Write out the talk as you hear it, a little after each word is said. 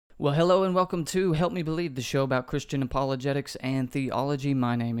Well, hello and welcome to Help Me Believe, the show about Christian apologetics and theology.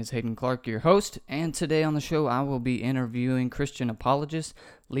 My name is Hayden Clark, your host, and today on the show I will be interviewing Christian apologist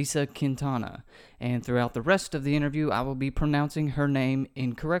Lisa Quintana. And throughout the rest of the interview, I will be pronouncing her name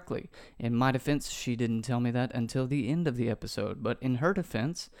incorrectly. In my defense, she didn't tell me that until the end of the episode, but in her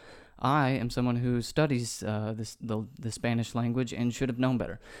defense, I am someone who studies the Spanish language and should have known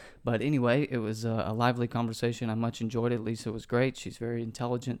better. But anyway, it was a lively conversation. I much enjoyed it. Lisa was great. She's very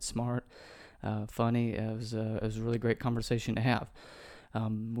intelligent, smart, funny. It was a really great conversation to have.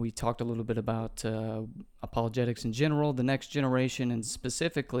 We talked a little bit about apologetics in general, the next generation, and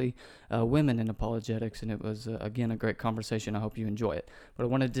specifically women in apologetics, and it was, again, a great conversation. I hope you enjoy it. But I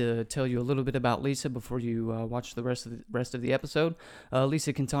wanted to tell you a little bit about Lisa before you watch the rest of the episode.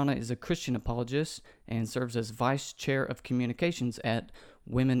 Lisa Quintana is a Christian apologist and serves as Vice Chair of Communications at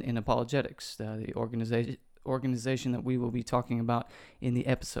Women in Apologetics, the organization that we will be talking about in the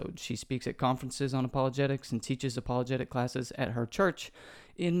episode. She speaks at conferences on apologetics and teaches apologetic classes at her church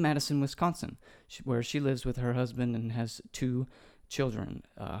in Madison, Wisconsin, where she lives with her husband and has 2 children.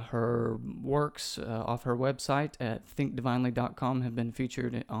 Her works off her website at thinkdivinely.com have been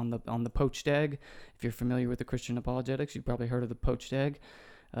featured on the poached egg. If you're familiar with the Christian apologetics, you've probably heard of the poached egg.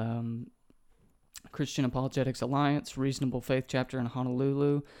 Christian Apologetics Alliance, Reasonable Faith Chapter in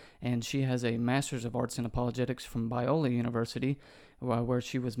Honolulu, and she has a Master's of Arts in Apologetics from Biola University, where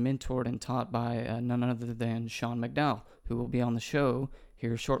she was mentored and taught by none other than Sean McDowell, who will be on the show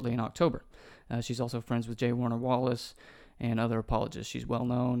here shortly in October. She's also friends with J. Warner Wallace and other apologists. She's well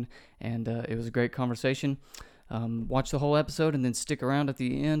known, and it was a great conversation. Watch the whole episode and then stick around at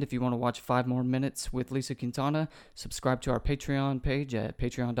the end if you want to watch 5 more minutes with Lisa Quintana. Subscribe to our Patreon page at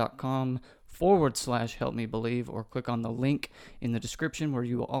patreon.com/Help Me Believe, or click on the link in the description where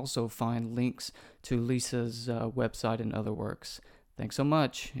you will also find links to Lisa's website and other works. Thanks so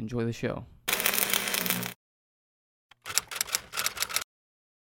much. Enjoy the show.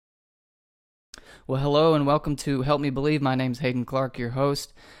 Well, hello and welcome to Help Me Believe. My name's Hayden Clark, your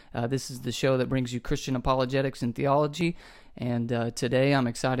host. This is the show that brings you Christian apologetics and theology. And today I'm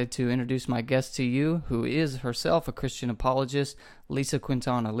excited to introduce my guest to you, who is herself a Christian apologist, Lisa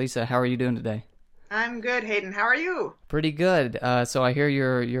Quintana. Lisa, how are you doing today? I'm good, Hayden. How are you? Pretty good. So I hear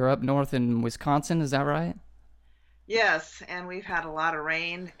you're up north in Wisconsin. Is that right? Yes, and we've had a lot of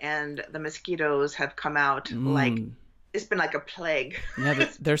rain, and the mosquitoes have come out like it's been like a plague. Yeah,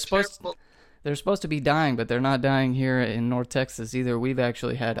 they're supposed to be dying, but they're not dying here in North Texas either. We've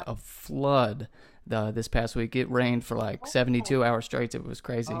actually had a flood this past week. It rained for like 72 hours straight. It was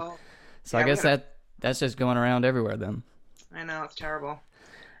crazy. So yeah, I guess that's just going around everywhere then. I know, it's terrible.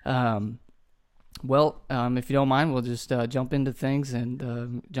 Well, if you don't mind, we'll just jump into things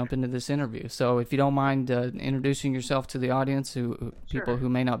and jump into this interview. So if you don't mind introducing yourself to the audience, people who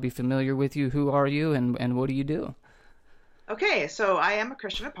may not be familiar with you, who are you and what do you do? Okay, so I am a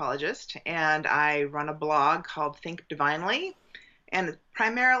Christian apologist, and I run a blog called Think Divinely. And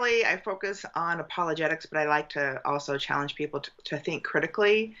primarily I focus on apologetics, but I like to also challenge people to think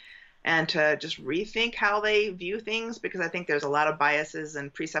critically and to just rethink how they view things, because I think there's a lot of biases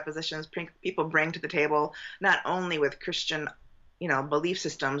and presuppositions people bring to the table, not only with Christian, belief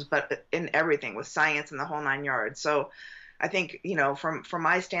systems, but in everything, with science and the whole 9 yards. So I think, from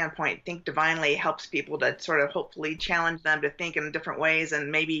my standpoint, Think Divinely helps people to sort of hopefully challenge them to think in different ways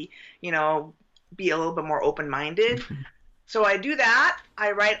and maybe, be a little bit more open-minded. So I do that.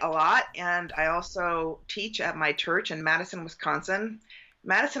 I write a lot, and I also teach at my church in Madison, Wisconsin.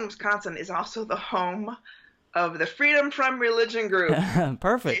 Madison, Wisconsin is also the home of the Freedom from Religion group.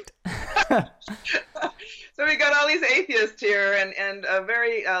 Perfect. So we got all these atheists here, and a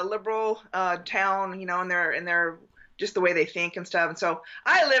very liberal town, and they're just the way they think and stuff. And so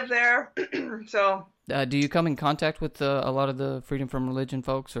I live there. So do you come in contact with a lot of the Freedom from Religion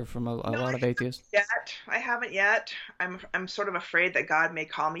folks, or from a lot of atheists? I haven't yet. I'm sort of afraid that God may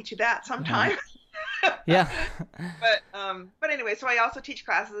call me to that sometime. Yeah. But anyway, so I also teach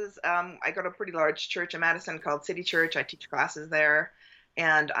classes. I go to a pretty large church in Madison called City Church. I teach classes there,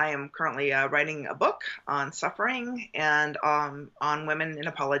 and I am currently writing a book on suffering and on women in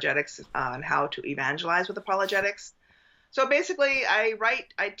apologetics, on how to evangelize with apologetics. So basically, I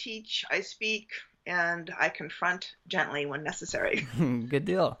write, I teach, I speak, and I confront gently when necessary. Good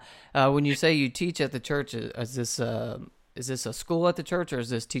deal. When you say you teach at the church, is this a school at the church, or is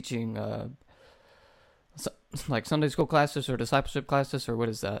this teaching like Sunday school classes or discipleship classes, or what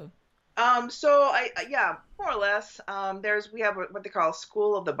is that? So more or less. We have what they call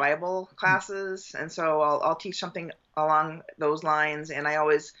School of the Bible classes, and so I'll teach something along those lines, and I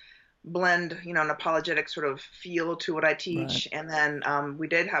always blend, an apologetic sort of feel to what I Right. teach. And then we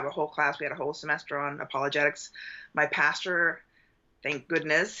did have a whole class. We had a whole semester on apologetics. My pastor, thank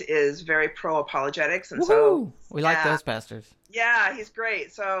goodness, is very pro apologetics, and so Woohoo! We like yeah, those pastors. yeah, he's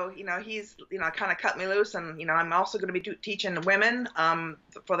great. So he's kind of cut me loose, and I'm also going to be teaching women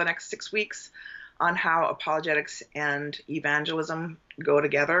for the next 6 weeks on how apologetics and evangelism go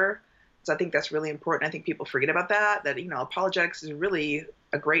together. So I think that's really important. I think people forget about that. That apologetics is really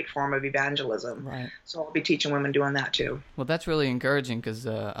a great form of evangelism. Right. So I'll be teaching women doing that too. Well, that's really encouraging because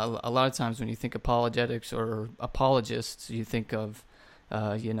a lot of times when you think apologetics or apologists, you think of,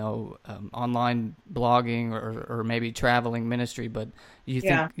 online blogging or maybe traveling ministry. But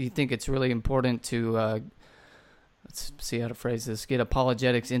Yeah. you think it's really important to let's see how to phrase this: get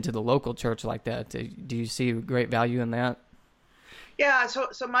apologetics into the local church like that. Do you see great value in that? Yeah,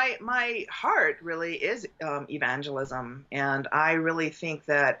 so my heart really is evangelism, and I really think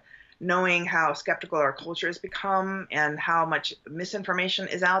that knowing how skeptical our culture has become and how much misinformation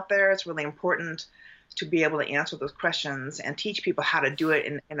is out there, it's really important to be able to answer those questions and teach people how to do it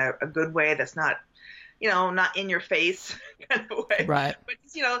in a good way that's not, not in your face kind of way, Right. but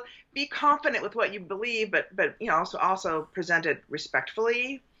just, be confident with what you believe, but also present it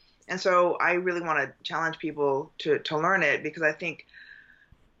respectfully. And so I really want to challenge people to learn it because I think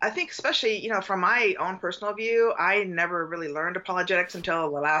especially, from my own personal view, I never really learned apologetics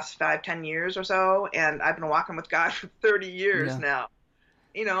until the last 5, 10 years or so. And I've been walking with God for 30 years Yeah. now,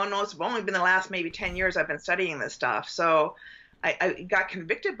 and it's only been the last maybe 10 years I've been studying this stuff. So I got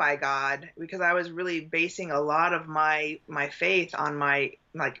convicted by God because I was really basing a lot of my faith on my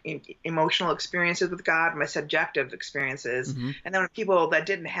emotional experiences with God, my subjective experiences. Mm-hmm. And then when people that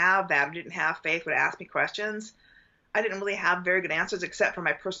didn't have that, or didn't have faith, would ask me questions, I didn't really have very good answers except for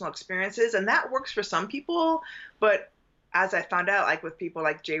my personal experiences. And that works for some people. But as I found out, like with people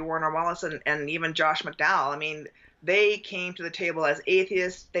like J. Warner Wallace and even Josh McDowell, I mean, they came to the table as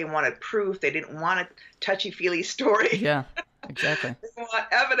atheists. They wanted proof. They didn't want a touchy-feely story. Yeah. Exactly. They want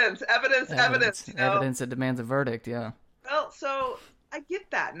evidence, evidence, evidence, Evidence that demands a verdict. Yeah. Well, so I get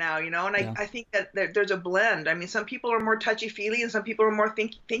that now, and I, Yeah. I think that there's a blend. I mean, some people are more touchy-feely and some people are more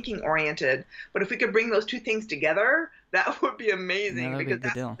thinking oriented. But if we could bring those two things together, that would be Yeah, amazing that'd be a because good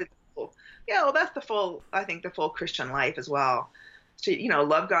that's deal. the full, yeah, well, that's the full, I think, the full Christian life as well. So,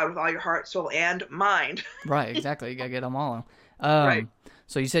 love God with all your heart, soul, and mind. Right, exactly. You gotta get them all. Right.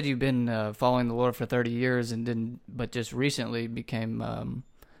 So you said you've been following the Lord for 30 years and didn't, but just recently became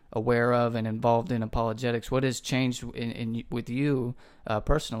aware of and involved in apologetics. What has changed with you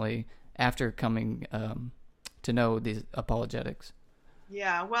personally after coming to know these apologetics?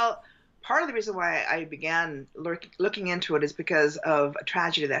 Yeah, well, part of the reason why I began looking into it is because of a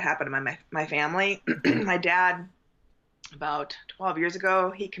tragedy that happened in my family. My dad, about 12 years ago,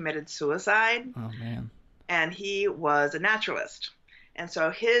 he committed suicide, Oh man. and he was a naturalist. And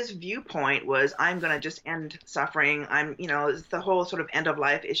so his viewpoint was, I'm going to just end suffering. It's the whole sort of end of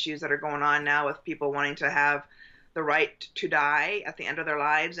life issues that are going on now with people wanting to have the right to die at the end of their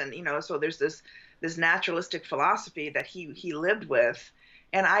lives. And, so there's this naturalistic philosophy that he lived with.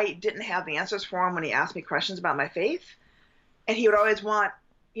 And I didn't have the answers for him when he asked me questions about my faith. And he would always want,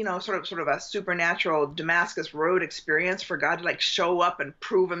 sort of a supernatural Damascus Road experience for God to show up and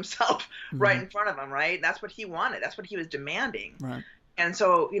prove himself right Hmm. in front of him, right? That's what he wanted. That's what he was demanding. Right. And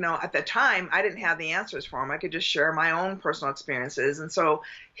so, at the time, I didn't have the answers for him. I could just share my own personal experiences. And so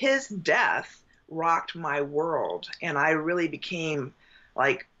his death rocked my world. And I really became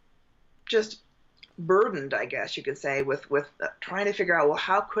just burdened, I guess you could say, with trying to figure out, well,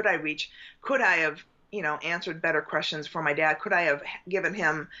 how could I have, answered better questions for my dad? Could I have given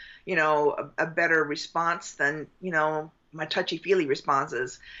him, a better response than, my touchy-feely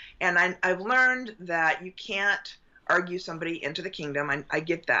responses? And I've learned that you can't argue somebody into the kingdom. I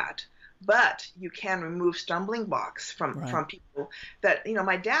get that. But you can remove stumbling blocks Right. from people that,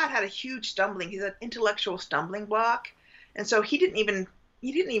 my dad had a huge he's an intellectual stumbling block. And so he didn't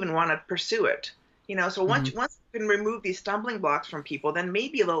even want to pursue it. So Hmm. once you can remove these stumbling blocks from people, then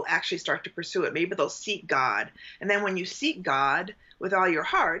maybe they'll actually start to pursue it. Maybe they'll seek God. And then when you seek God with all your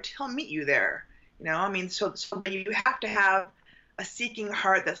heart, he'll meet you there. So you have to have a seeking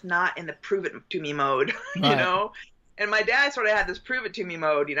heart that's not in the prove it to me mode, Right. And my dad sort of had this prove it to me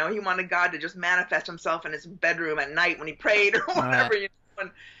mode, he wanted God to just manifest himself in his bedroom at night when he prayed or Right. whatever,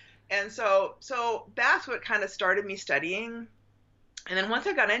 And so that's what kind of started me studying. And then once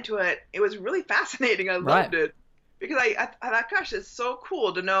I got into it, it was really fascinating. I Right. loved it because I thought, gosh, it's so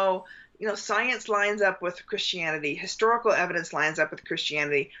cool to know, science lines up with Christianity, historical evidence lines up with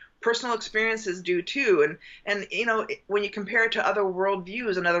Christianity, personal experiences do too. And when you compare it to other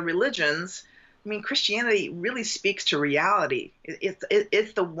worldviews and other religions, I mean, Christianity really speaks to reality.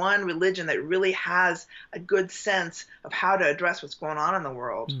 It's the one religion that really has a good sense of how to address what's going on in the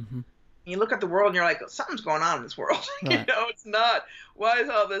world. Mm-hmm. You look at the world and you're like, something's going on in this world. Right. It's not, why is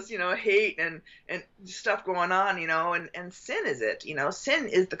all this, hate and stuff going on, and sin is it, sin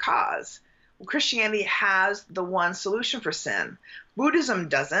is the cause. Well, Christianity has the one solution for sin. Buddhism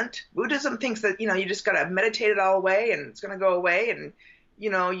doesn't. Buddhism thinks that, you just got to meditate it all away and it's going to go away and,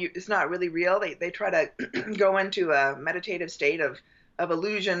 it's not really real. They try to go into a meditative state of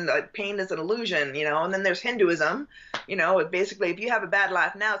illusion, like pain is an illusion, and then there's Hinduism, basically if you have a bad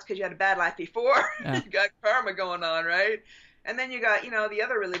life now, it's because you had a bad life before. Yeah. You got karma going on, right? And then you got, the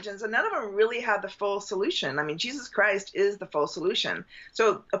other religions, and none of them really have the full solution. I mean, Jesus Christ is the full solution.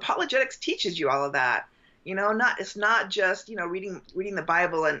 So apologetics teaches you all of that. It's not just, reading the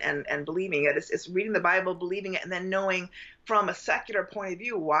Bible and believing it. It's reading the Bible, believing it, and then knowing from a secular point of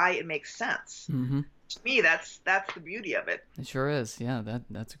view why it makes sense. Mm-hmm. To me, that's the beauty of it. It sure is. Yeah,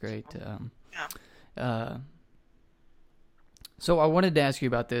 that's great. So I wanted to ask you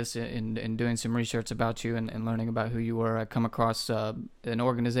about this in doing some research about you and learning about who you were. I come across an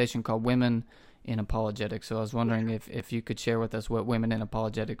organization called Women in Apologetics. So I was wondering if you could share with us what Women in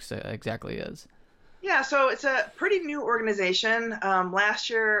Apologetics exactly is. Yeah, so it's a pretty new organization.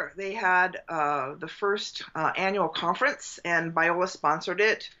 Last year they had the first annual conference, and Biola sponsored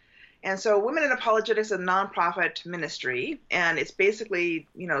it. And so Women in Apologetics is a nonprofit ministry, and it's basically,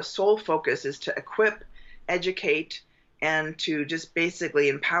 sole focus is to equip, educate, and to just basically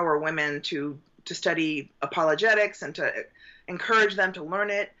empower women to study apologetics and to encourage them to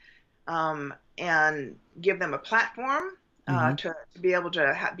learn it, and give them a platform to be able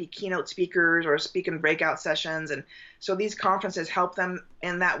to be keynote speakers or speak in breakout sessions. And so these conferences help them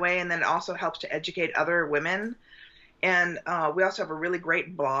in that way, and then it also helps to educate other women. And we also have a really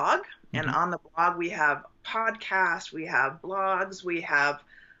great blog. And on the blog, we have podcasts, we have blogs, we have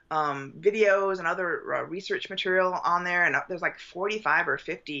videos and other research material on there. And there's like 45 or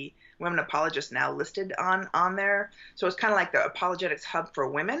 50 women apologists now listed on there. So it's kind of like the apologetics hub for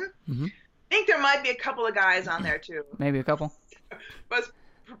women. Mm-hmm. I think there might be a couple of guys on there too. Maybe a couple. But,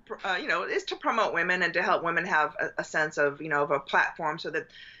 it's to promote women and to help women have a sense of, of a platform so that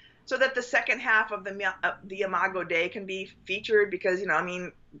the second half of the Imago Dei can be featured, because,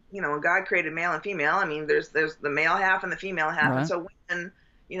 God created male and female. There's the male half and the female half. Right. And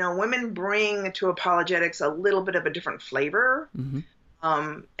so women bring to apologetics a little bit of a different flavor.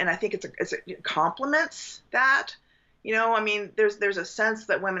 Mm-hmm. And I think it complements that. There's a sense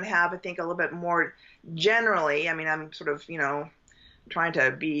that women have, I think, a little bit more generally. I'm sort of, trying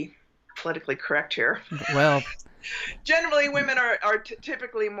to be politically correct here. Well, generally women are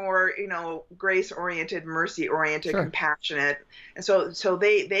typically more, grace-oriented, mercy-oriented, sure, compassionate. And so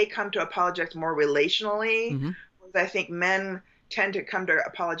they come to apologetics more relationally. Mm-hmm. Whereas I think men tend to come to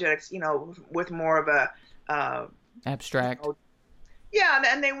apologetics, with more of a abstract. Yeah,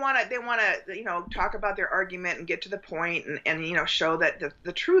 and they want to talk about their argument and get to the point and show that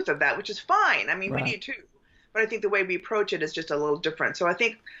the truth of that, which is fine. Right. We do too. But I think the way we approach it is just a little different. So I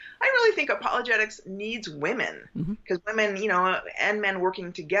really think apologetics needs women, because women, and men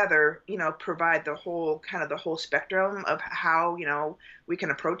working together, provide the whole spectrum of how, we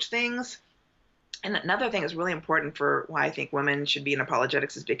can approach things. And another thing is really important for why I think women should be in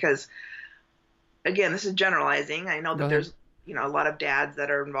apologetics is because, again, this is generalizing. I know that there's, a lot of dads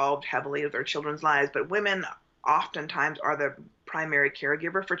that are involved heavily with their children's lives, but women oftentimes are the primary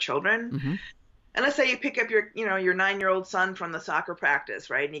caregiver for children. Mm-hmm. And let's say you pick up your 9-year-old son from the soccer practice,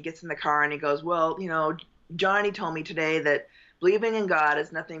 right? And he gets in the car and he goes, well, Johnny told me today that believing in God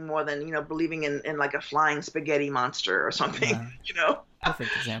is nothing more than, believing in like a flying spaghetti monster or something,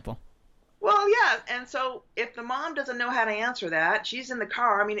 Perfect example. Well, yeah. And so if the mom doesn't know how to answer that, she's in the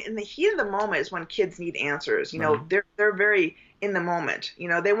car. In the heat of the moment is when kids need answers. They're very in the moment.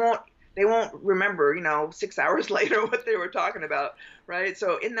 They won't remember, 6 hours later what they were talking about, right?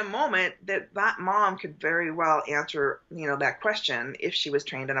 So in the moment, that mom could very well answer, that question if she was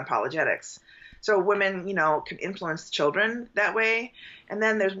trained in apologetics. So women, can influence children that way. And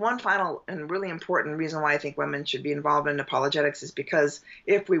then there's one final and really important reason why I think women should be involved in apologetics is because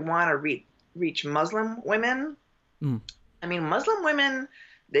if we want to reach Muslim women, Muslim women,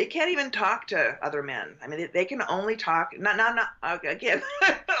 they can't even talk to other men. They can only talk, not again,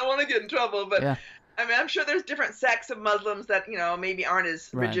 I don't want to get in trouble, but yeah. I'm sure there's different sects of Muslims that, maybe aren't as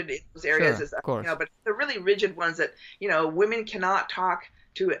rigid in those areas as, but the really rigid ones that, women cannot talk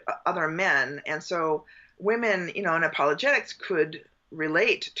to other men. And so women, in apologetics could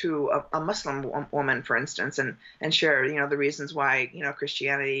relate to a Muslim woman, for instance, and share, the reasons why,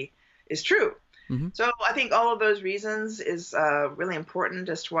 Christianity is true. Mm-hmm. So I think all of those reasons is really important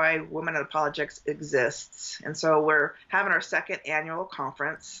as to why Women in Apologetics exists. And so we're having our second annual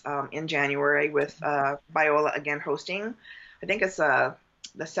conference in January with Biola again hosting. I think it's the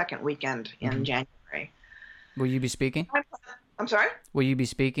second weekend in January. Will you be speaking? I'm sorry? Will you be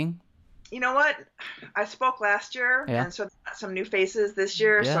speaking? You know what? I spoke last year, Yeah. and so some new faces this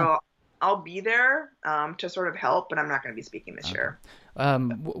year. Yeah. So I'll be there to sort of help, but I'm not going to be speaking this year.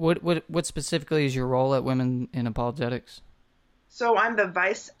 What specifically is your role at Women in Apologetics? So I'm the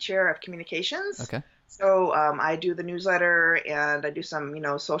vice chair of communications. Okay. So I do the newsletter and I do some,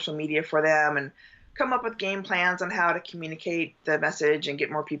 social media for them and come up with game plans on how to communicate the message and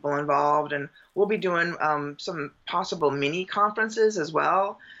get more people involved. And we'll be doing some possible mini conferences as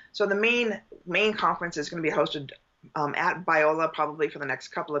well. So the main conference is going to be hosted at Biola probably for the next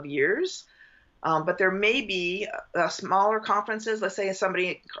couple of years. But there may be smaller conferences. Let's say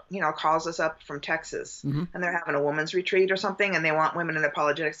somebody, calls us up from Texas and they're having a women's retreat or something and they want Women in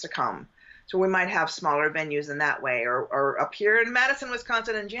Apologetics to come. So we might have smaller venues in that way, or up here in Madison,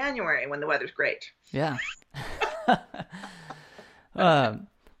 Wisconsin in January when the weather's great. Yeah.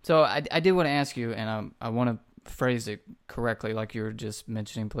 So I did want to ask you, and I want to phrase it correctly, like you were just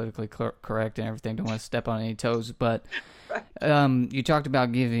mentioning politically correct and everything. Don't want to step on any toes, but you talked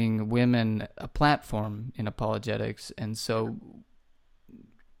about giving women a platform in apologetics, and so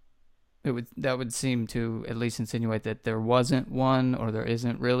that would seem to at least insinuate that there wasn't one, or there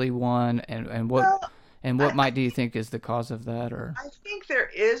isn't really one, and what might do you think is the cause of that? Or I think there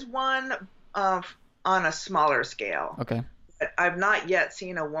is one on a smaller scale. Okay. But I've not yet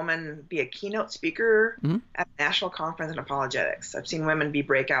seen a woman be a keynote speaker at a national conference in apologetics. I've seen women be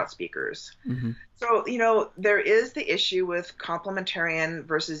breakout speakers. So, there is the issue with complementarian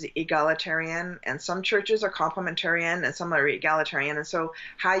versus egalitarian, and some churches are complementarian and some are egalitarian. And so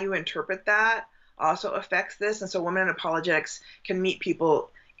how you interpret that also affects this. And so Women in Apologetics can meet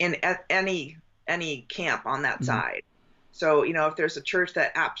people in any camp on that side. So, if there's a church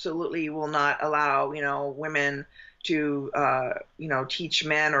that absolutely will not allow, women to, teach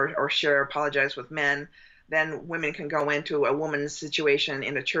men or share apologetics with men, then women can go into a woman's situation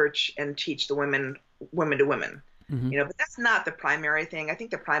in a church and teach the women to women. But that's not the primary thing. I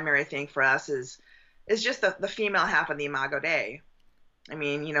think the primary thing for us is just the female half of the Imago Dei. I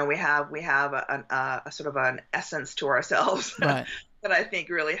mean, we have a sort of an essence to ourselves right. that I think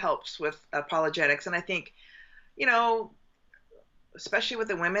really helps with apologetics. And I think, especially with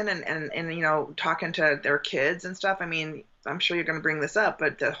the women and talking to their kids and stuff. I mean, I'm sure you're going to bring this up,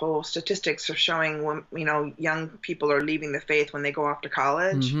 but the whole statistics are showing, young people are leaving the faith when they go off to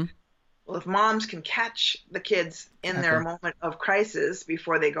college. Well, if moms can catch the kids in their moment of crisis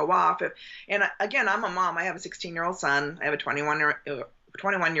before they go off, and again, I'm a mom. I have a 16-year-old son. I have a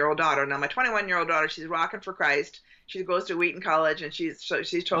 21-year-old daughter. Now, my 21-year-old daughter, she's rocking for Christ. She goes to Wheaton College, and she's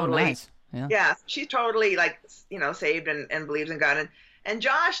totally. Oh, nice. Yeah, she's totally saved and believes in God. And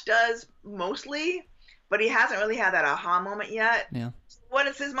Josh does mostly, but he hasn't really had that aha moment yet. Yeah. What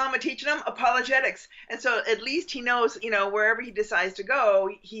is his mama teaching him? Apologetics. And so at least he knows, wherever he decides to go,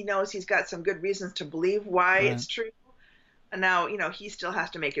 he knows he's got some good reasons to believe why it's true. And now, he still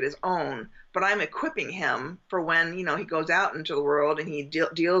has to make it his own. But I'm equipping him for when, he goes out into the world and he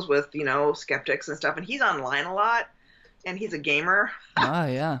deals with, skeptics and stuff. And he's online a lot, and he's a gamer. Oh,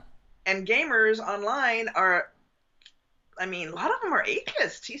 yeah. And gamers online are, a lot of them are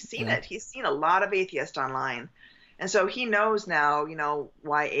atheists. He's seen it. He's seen a lot of atheists online. And so he knows now,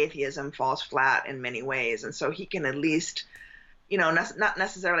 why atheism falls flat in many ways. And so he can at least, not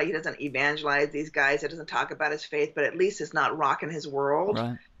necessarily, he doesn't evangelize these guys. He doesn't talk about his faith, but at least it's not rocking his world.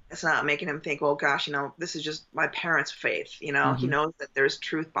 Right. It's not making him think, well, gosh, this is just my parents' faith. He knows that there's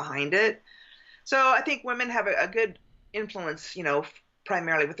truth behind it. So I think women have a good influence,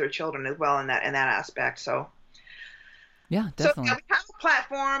 primarily with their children as well in that aspect. So yeah, definitely. So we have a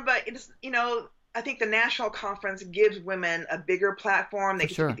platform, but it's I think the national conference gives women a bigger platform. They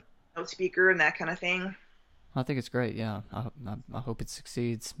get to be the keynote speaker and that kind of thing. I think it's great. Yeah, I hope it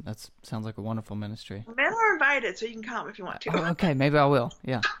succeeds. That sounds like a wonderful ministry. Men are invited, so you can come if you want to. Oh, okay, maybe I will.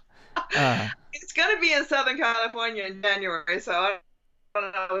 Yeah. It's going to be in Southern California in January, so I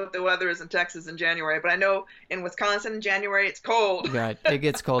don't know what the weather is in Texas in January, but I know in Wisconsin in January it's cold. Right. It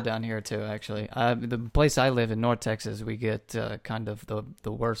gets cold down here too, actually. The place I live in, North Texas, we get kind of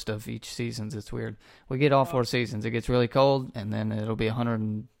the worst of each seasons. It's weird. We get all 4 seasons. It gets really cold, and then it'll be 100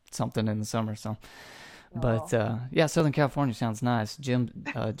 and something in the summer. So, but yeah, Southern California sounds nice. Jay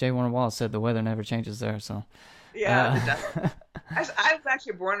Warner Wallace said the weather never changes there. So yeah, it does. I was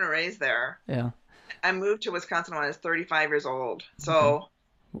actually born and raised there. Yeah. I moved to Wisconsin when I was 35 years old. Okay. So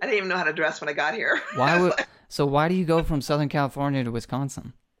I didn't even know how to dress when I got here. Why would so why do you go from Southern California to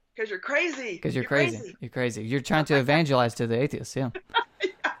Wisconsin? Because you're crazy. Because you're You're crazy. crazy. You're crazy. You're trying to evangelize to the atheists. Yeah.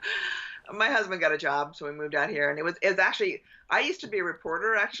 My husband got a job, so we moved out here, and it was actually I used to be a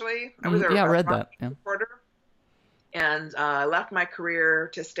reporter. Actually, I was Yeah, I a read that. Yeah. reporter, and I left my career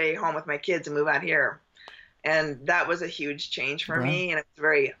to stay home with my kids and move out here. And that was a huge change for Right. me, and it's a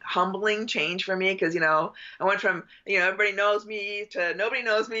very humbling change for me because I went from everybody knows me to nobody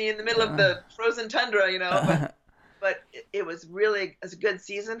knows me in the middle of the frozen tundra, but it was really a good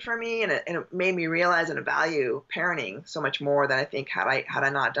season for me, and it made me realize and value parenting so much more than I think had I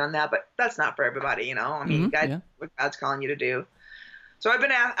not done that. But that's not for everybody, I mean, God, what God's calling you to do. So I've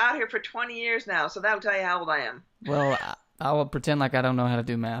been out here for 20 years now, so that'll tell you how old I am. Well, I will pretend like I don't know how to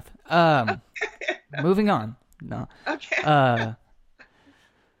do math. Moving on. No. Okay.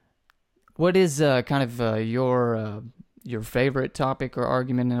 What is kind of your favorite topic or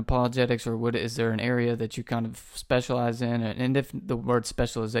argument in apologetics, or is there an area that you kind of specialize in? And if the word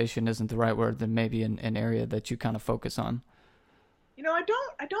specialization isn't the right word, then maybe an area that you kind of focus on.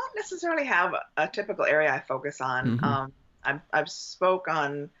 I don't necessarily have a typical area I focus on. Mm-hmm. I've spoke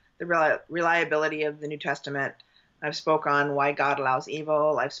on the reliability of the New Testament. I've spoke on why God allows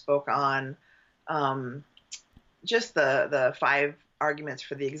evil. I've spoke on just the 5 arguments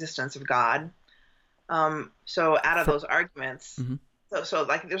for the existence of God. So out of those arguments, mm-hmm. so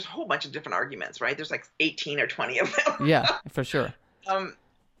like there's a whole bunch of different arguments, right? There's like 18 or 20 of them. Yeah, for sure.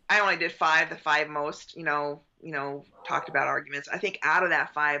 I only did 5, the 5 most, talked about arguments. I think out of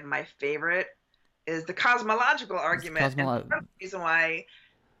that 5, my favorite is the cosmological argument. And part of the reason why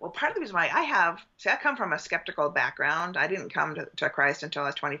I come from a skeptical background. I didn't come to Christ until I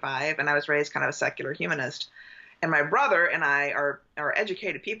was 25, and I was raised kind of a secular humanist. And my brother and I are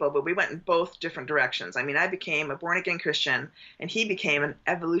educated people, but we went in both different directions. I mean, I became a born-again Christian, and he became an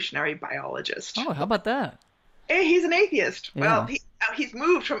evolutionary biologist. Oh, how about that? Hey, he's an atheist. Yeah. Well, he's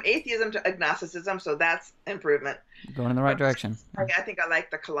moved from atheism to agnosticism, so that's improvement. Going in the right direction. I think I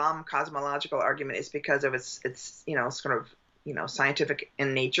like the Kalam cosmological argument is because of its sort of scientific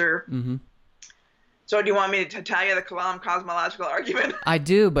in nature. Mm-hmm. So do you want me to tell you the Kalam cosmological argument? I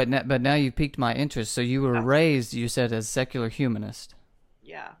do, but now you piqued my interest. So you were raised, you said, as secular humanist.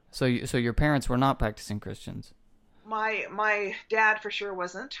 Yeah. So your parents were not practicing Christians. My dad for sure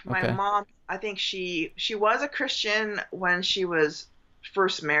wasn't. My mom, I think she was a Christian when she was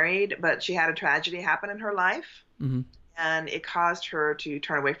first married, but she had a tragedy happen in her life, and it caused her to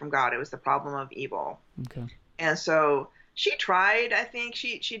turn away from God. It was the problem of evil. Okay. And so she tried. I think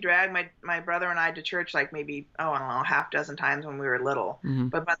she dragged my brother and I to church like maybe I don't know, half dozen times when we were little.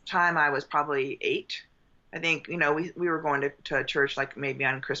 But by the time I was probably 8, I think we were going to church like maybe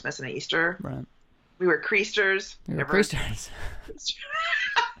on Christmas and Easter. Right. We were Creasters. You were Creasters.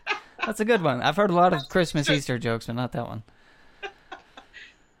 That's a good one. I've heard a lot of Christmas Easter jokes, but not that one.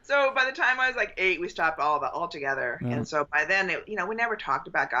 So by the time I was like 8, we stopped all together. Yeah. And so by then, we never talked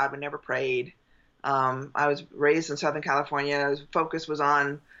about God. We never prayed. I was raised in Southern California. His focus was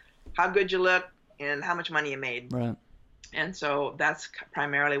on how good you look and how much money you made. Right. And so that's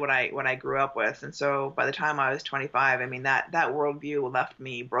primarily what I grew up with. And so by the time I was 25, I mean, that worldview left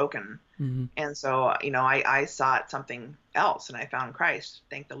me broken. And so, I sought something else, and I found Christ.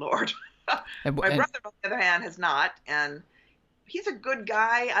 Thank the Lord. My brother, on the other hand, has not. And he's a good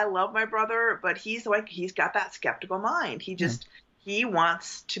guy. I love my brother, but he's got that skeptical mind. He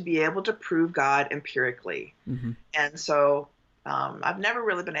wants to be able to prove God empirically. And so I've never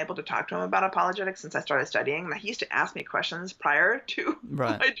really been able to talk to him about apologetics since I started studying. He used to ask me questions prior to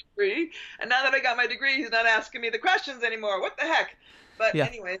my degree. And now that I got my degree, he's not asking me the questions anymore. What the heck? But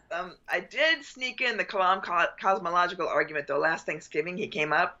anyways, I did sneak in the Kalam cosmological argument, though. Last Thanksgiving, he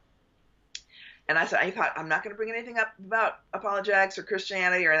came up. And I thought, I'm not going to bring anything up about apologetics or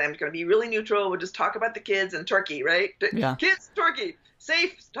Christianity, or I'm going to be really neutral. We'll just talk about the kids and turkey, right? Yeah. Kids, turkey,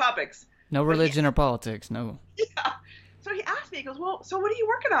 safe topics. No religion or politics, no. Yeah. So he asked me, he goes, well, so what are you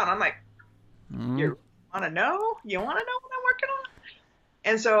working on? I'm like, you want to know? You want to know what I'm working on?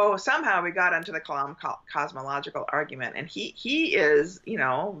 And so somehow we got into the Kalam cosmological argument, and he is,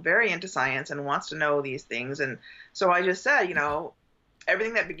 very into science and wants to know these things. And so I just said,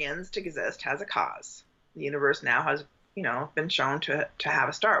 everything that begins to exist has a cause. The universe now has, been shown to have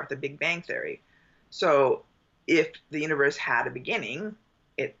a start with the Big Bang Theory. So if the universe had a beginning,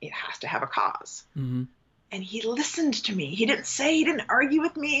 it has to have a cause. And he listened to me. He didn't argue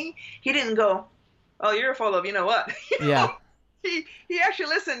with me. He didn't go, oh, you're full of, what? He actually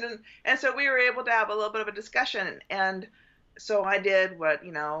listened. And so we were able to have a little bit of a discussion. And so I did what,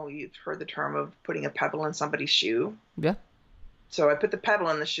 you've heard the term of putting a pebble in somebody's shoe. Yeah. So I put the pebble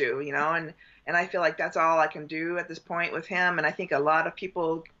in the shoe, and I feel like that's all I can do at this point with him. And I think a lot of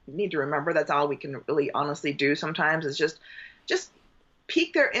people need to remember that's all we can really honestly do sometimes is just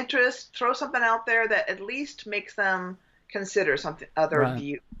pique their interest, throw something out there that at least makes them consider something other Right.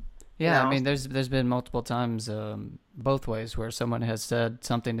 view. Yeah, I mean, there's been multiple times both ways where someone has said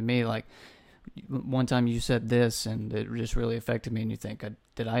something to me like, one time you said this and it just really affected me, and you think,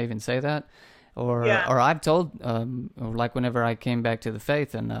 did I even say that? Yeah. Or I've told, or like whenever I came back to the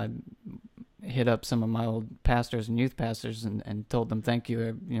faith and I hit up some of my old pastors and youth pastors and told them thank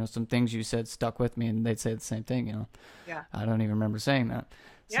you, some things you said stuck with me, and they'd say the same thing, Yeah. I don't even remember saying that.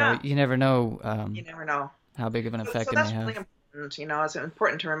 So Yeah. you never know You never know. how big of an effect So it may that's really have. important. It's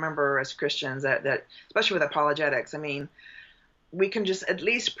important to remember as Christians that especially with apologetics, I mean, we can just at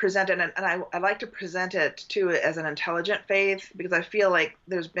least present it, and I like to present it too as an intelligent faith, because I feel like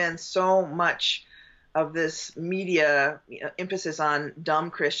there's been so much of this media emphasis on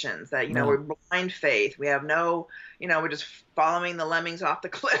dumb Christians that Right. we're blind faith. We have no, we're just following the lemmings off the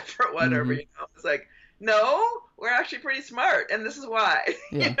cliff or whatever. Mm-hmm. It's like, no, we're actually pretty smart, and this is why.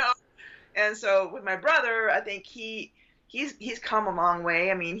 Yeah. And so with my brother, I think he's come a long way.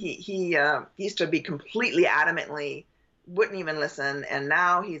 I mean, he used to be completely adamantly wouldn't even listen, and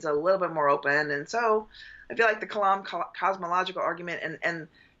now he's a little bit more open. And so I feel like the Kalam cosmological argument and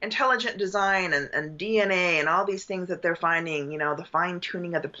intelligent design and DNA and all these things that they're finding, the fine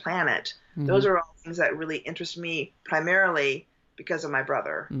tuning of the planet, Mm-hmm. those are all things that really interest me primarily because of my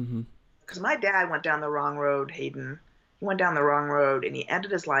brother. Mm-hmm. Because my dad went down the wrong road, Hayden. He went down the wrong road and he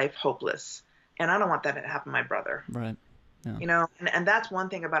ended his life hopeless. And I don't want that to happen to my brother. Right. Yeah. And that's one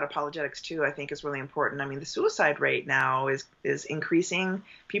thing about apologetics too, I think is really important. I mean, the suicide rate now is increasing.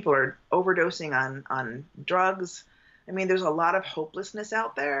 People are overdosing on drugs. I mean, there's a lot of hopelessness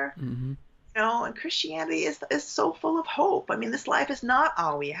out there. Mm-hmm. And Christianity is so full of hope. I mean, this life is not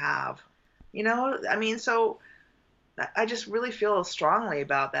all we have. I mean, so I just really feel strongly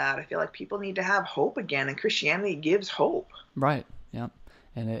about that. I feel like people need to have hope again, and Christianity gives hope. Right. Yeah.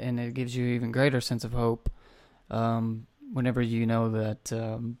 And it gives you even greater sense of hope whenever you know that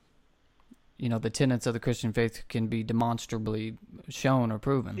the tenets of the Christian faith can be demonstrably shown or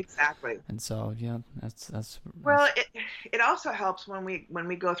proven. Exactly. And so that's well, it also helps when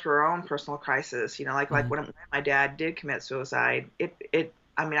we go through our own personal crisis. Like Mm-hmm. when my dad did commit suicide.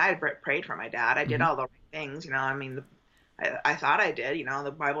 I mean, I had prayed for my dad. I did Mm-hmm. all the right things. I mean, I thought I did.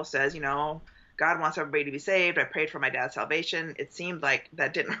 The Bible says, God wants everybody to be saved. I prayed for my dad's salvation. It seemed like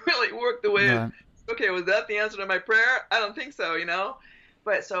that didn't really work the way. Right. Okay, was that the answer to my prayer? I don't think so.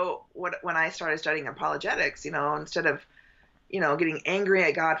 But so when I started studying apologetics, instead of getting angry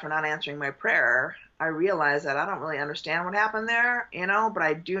at God for not answering my prayer, I realized that I don't really understand what happened there, but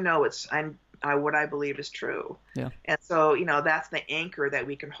I do know what I believe is true. Yeah. And so, that's the anchor that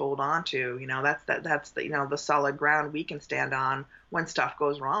we can hold on to. That's the, the solid ground we can stand on when stuff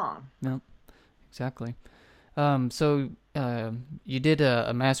goes wrong. Yeah, exactly. So you did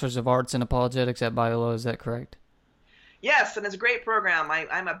a Master's of Arts in Apologetics at Biola, is that correct? Yes, and it's a great program.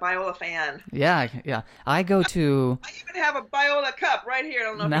 I'm a Biola fan. Yeah. I go to... I even have a Biola cup right here.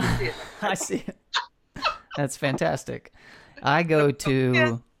 I don't know if you can see it. I see it. That's fantastic. I go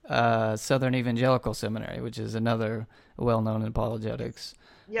to Southern Evangelical Seminary, which is another well-known in apologetics.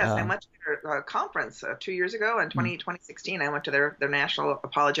 Yes, I went to their conference 2 years ago in 2016. I went to their National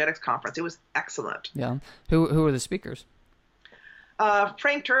Apologetics Conference. It was excellent. Yeah. Who were the speakers?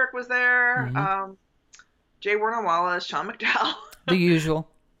 Frank Turk was there. Mm-hmm. J. Warner Wallace, Sean McDowell. The usual.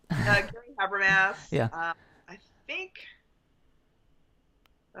 Gary Habermas. Yeah. I think...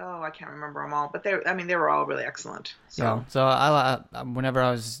 Oh, I can't remember them all, but they were all really excellent. So. Yeah. So I whenever I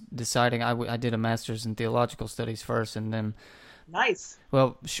was deciding, I did a master's in theological studies first, and then... Nice.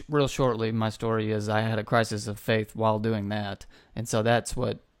 Well, real shortly, my story is I had a crisis of faith while doing that, and so that's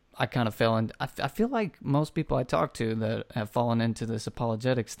what I kind of fell into. I feel like most people I talk to that have fallen into this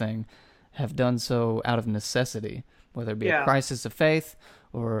apologetics thing have done so out of necessity, whether it be a crisis of faith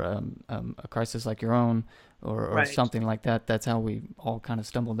or a crisis like your own or Right. something like that. That's how we all kind of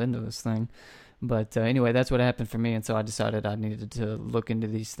stumbled into this thing. But anyway, that's what happened for me, and so I decided I needed to look into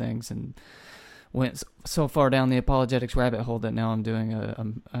these things and went so far down the apologetics rabbit hole that now I'm doing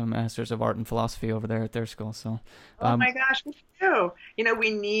a Master's of Art and Philosophy over there at their school. So, oh my gosh, me too.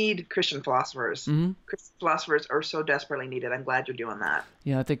 We need Christian philosophers. Mm-hmm. Christian philosophers are so desperately needed. I'm glad you're doing that.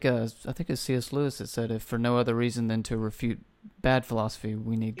 Yeah, I think it's C.S. Lewis that said, if for no other reason than to refute bad philosophy,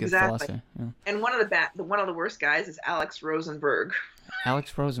 we need good philosophy. Yeah. And one of the worst guys is Alex Rosenberg.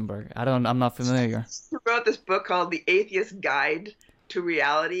 Alex Rosenberg. I'm not familiar. He wrote this book called The Atheist Guide to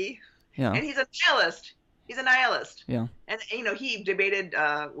Reality, Yeah. and he's a nihilist. He's a nihilist. Yeah. And he debated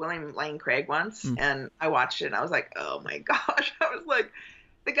William Lane Craig once, and I watched it, and I was like, oh my gosh. I was like,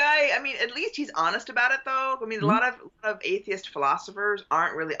 the guy. I mean, at least he's honest about it, though. I mean, a lot of atheist philosophers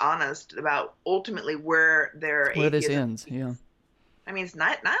aren't really honest about ultimately where their Where this atheism ends. Yeah. I mean,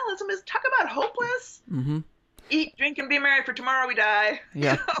 nihilism is talk about hopeless. Mm-hmm. Eat, drink, and be merry, for tomorrow we die.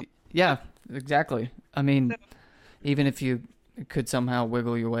 Yeah. Yeah. Exactly. I mean, even if you could somehow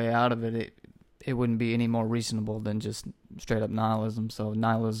wiggle your way out of it, it wouldn't be any more reasonable than just straight up nihilism. So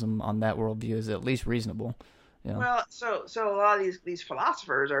nihilism on that worldview is at least reasonable. Yeah. Well, so a lot of these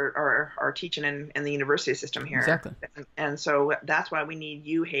philosophers are teaching in the university system here. Exactly. And so that's why we need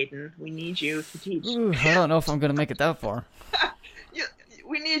you, Hayden. We need you to teach. Ooh, I don't know if I'm going to make it that far.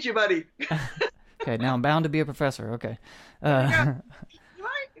 We need you, buddy. Okay, now I'm bound to be a professor. Okay. You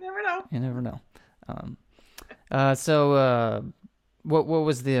might. You never know. You never know. So what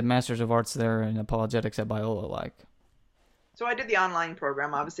was the Masters of Arts there in Apologetics at Biola like? So I did the online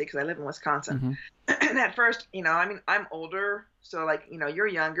program, obviously, because I live in Wisconsin. Mm-hmm. And at first, I mean, I'm older, so like, you're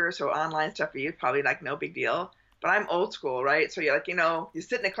younger, so online stuff for you is probably like no big deal. But I'm old school, right? So you're like, you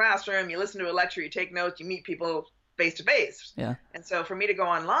sit in a classroom, you listen to a lecture, you take notes, you meet people face to face. Yeah. And so for me to go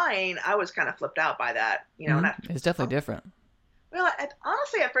online, I was kind of flipped out by that, Mm-hmm. It's definitely different. Well,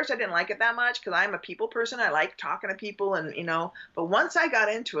 honestly, at first I didn't like it that much because I'm a people person. I like talking to people, and but once I got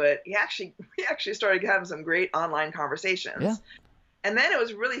into it, we actually started having some great online conversations. Yeah. And then it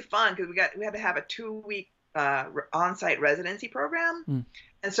was really fun because we had to have a 2-week on-site residency program. Mm.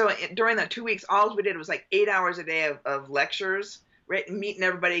 And so during that 2 weeks, all we did was like 8 hours a day of lectures, right? Meeting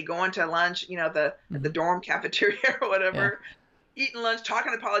everybody, going to lunch, the dorm cafeteria or whatever, eating lunch,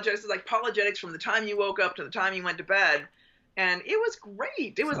 talking apologetics. It's like apologetics from the time you woke up to the time you went to bed. And it was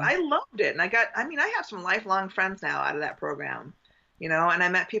great. I loved it. And I have some lifelong friends now out of that program, and I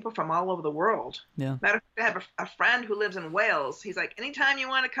met people from all over the world. Yeah. Matter of fact, I have a friend who lives in Wales. He's like, anytime you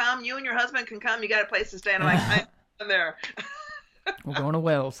want to come, you and your husband can come. You got a place to stay. And I'm like, I'm there. We're going to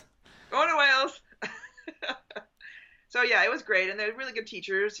Wales. Going to Wales. So yeah, it was great. And they're really good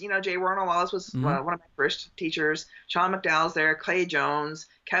teachers. Jay Warner Wallace was one of my first teachers. Sean McDowell's there, Clay Jones,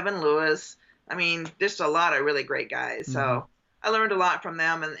 Kevin Lewis. I mean, just a lot of really great guys. Mm-hmm. So I learned a lot from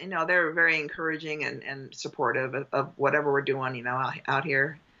them, and they're very encouraging and supportive of whatever we're doing, out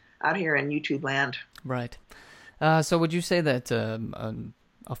here in YouTube land. Right. So would you say that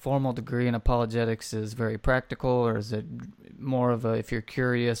a formal degree in apologetics is very practical, or is it more of a if you're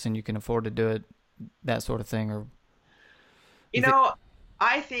curious and you can afford to do it, that sort of thing? Or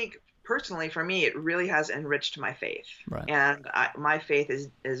I think. Personally, for me, it really has enriched my faith. Right. And my faith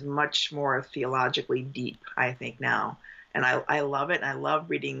is much more theologically deep, I think, now. And I love it. And I love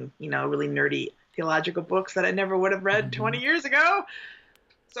reading, really nerdy theological books that I never would have read 20 years ago.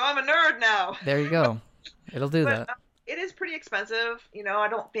 So I'm a nerd now. There you go. It'll do that. It is pretty expensive. I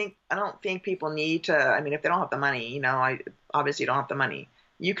don't think people need to. I mean, if they don't have the money, I obviously don't have the money.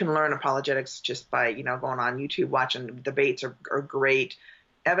 You can learn apologetics just by, going on YouTube, watching debates are great.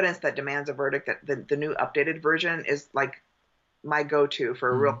 Evidence That Demands a Verdict, that the new updated version is like my go-to for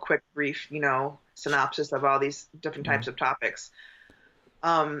a real quick, brief, synopsis of all these different types of topics.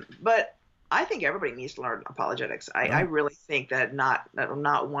 But I think everybody needs to learn apologetics. I really think that not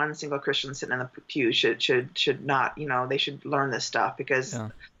one single Christian sitting in the pew should not, they should learn this stuff because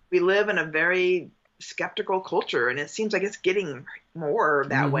we live in a very skeptical culture, and it seems like it's getting more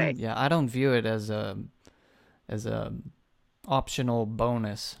that way. Yeah, I don't view it as a optional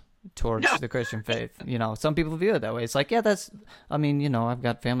bonus towards the Christian faith. Some people view it that way. It's like, I've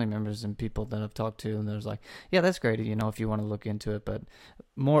got family members and people that I've talked to, and there's like, yeah, that's great, if you want to look into it, but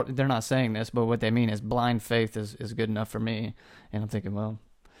they're not saying this, but what they mean is blind faith is good enough for me. And I'm thinking, well,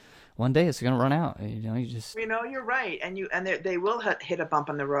 one day it's going to run out. You just... you're right. And they will hit a bump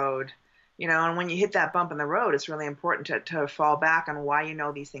in the road, and when you hit that bump in the road, it's really important to fall back on why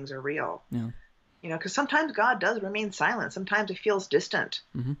these things are real. Yeah. Because sometimes God does remain silent. Sometimes it feels distant.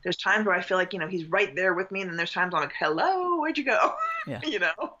 Mm-hmm. There's times where I feel like, he's right there with me. And then there's times I'm like, hello, where'd you go? Yeah.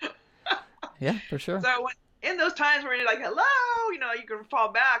 Yeah, for sure. So in those times where you're like, hello, you can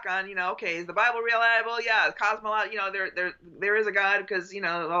fall back on, okay, is the Bible reliable? Yeah. Cosmological, there is a God because,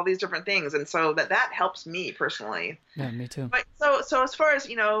 all these different things. And so that helps me personally. Yeah, me too. But so as far as,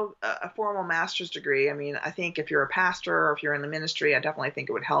 a formal master's degree, I mean, I think if you're a pastor or if you're in the ministry, I definitely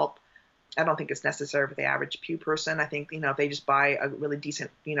think it would help. I don't think it's necessary for the average pew person. I think, if they just buy a really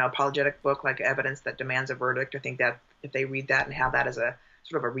decent, apologetic book like Evidence That Demands a Verdict, I think that if they read that and have that as a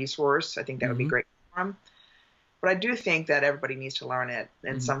sort of a resource, I think that would be great for them. But I do think that everybody needs to learn it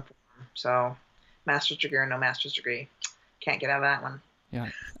in some form. So, master's degree or no master's degree. Can't get out of that one. Yeah.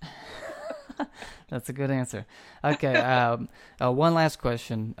 That's a good answer. Okay. One last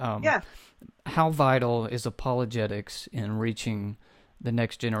question. Yeah. How vital is apologetics in reaching the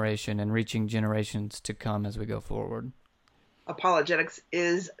next generation and reaching generations to come as we go forward? Apologetics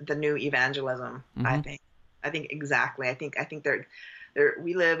is the new evangelism. Mm-hmm. I think exactly. I think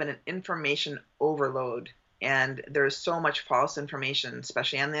we live in an information overload, and there's so much false information,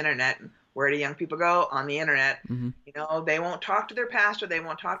 especially on the internet. Where do young people go? On the internet. Mm-hmm. You know, they won't talk to their pastor, they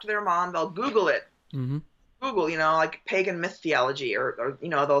won't talk to their mom, they'll Google it. Mm-hmm. Google, you know, like pagan myth theology, or you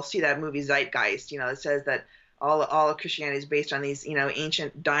know, they'll see that movie Zeitgeist, you know, it says that all of Christianity is based on these, you know,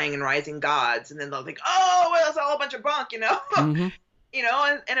 ancient dying and rising gods, and then they'll think, oh, well, it's all a bunch of bunk, you know. Mm-hmm. You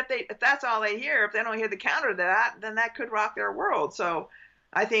know, and if that's all they hear, if they don't hear the counter to that, then that could rock their world. So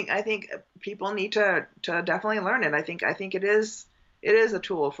I think people need to definitely learn it. I think it is a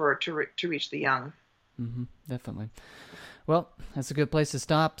tool to reach the young. Mm-hmm. Definitely. Well, that's a good place to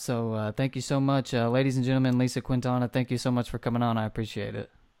stop. So thank you so much, ladies and gentlemen. Lisa Quintana, thank you so much for coming on. I appreciate it.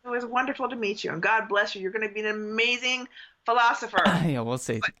 It was wonderful to meet you, and God bless you. You're going to be an amazing philosopher. Yeah, we'll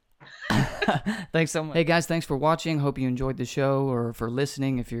see. Thanks so much. Hey guys, thanks for watching. Hope you enjoyed the show, or for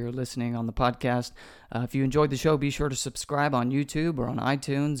listening if you're listening on the podcast. If you enjoyed the show, be sure to subscribe on YouTube or on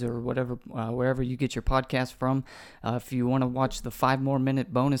iTunes or whatever, wherever you get your podcast from. If you want to watch the 5 more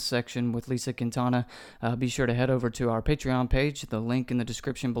minute bonus section with Lisa Quintana, be sure to head over to our Patreon page, the link in the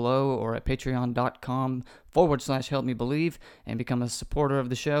description below, or at patreon.com/helpmebelieve, and become a supporter of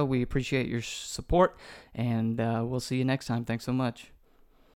the show. We appreciate your support, and we'll see you next time. Thanks so much.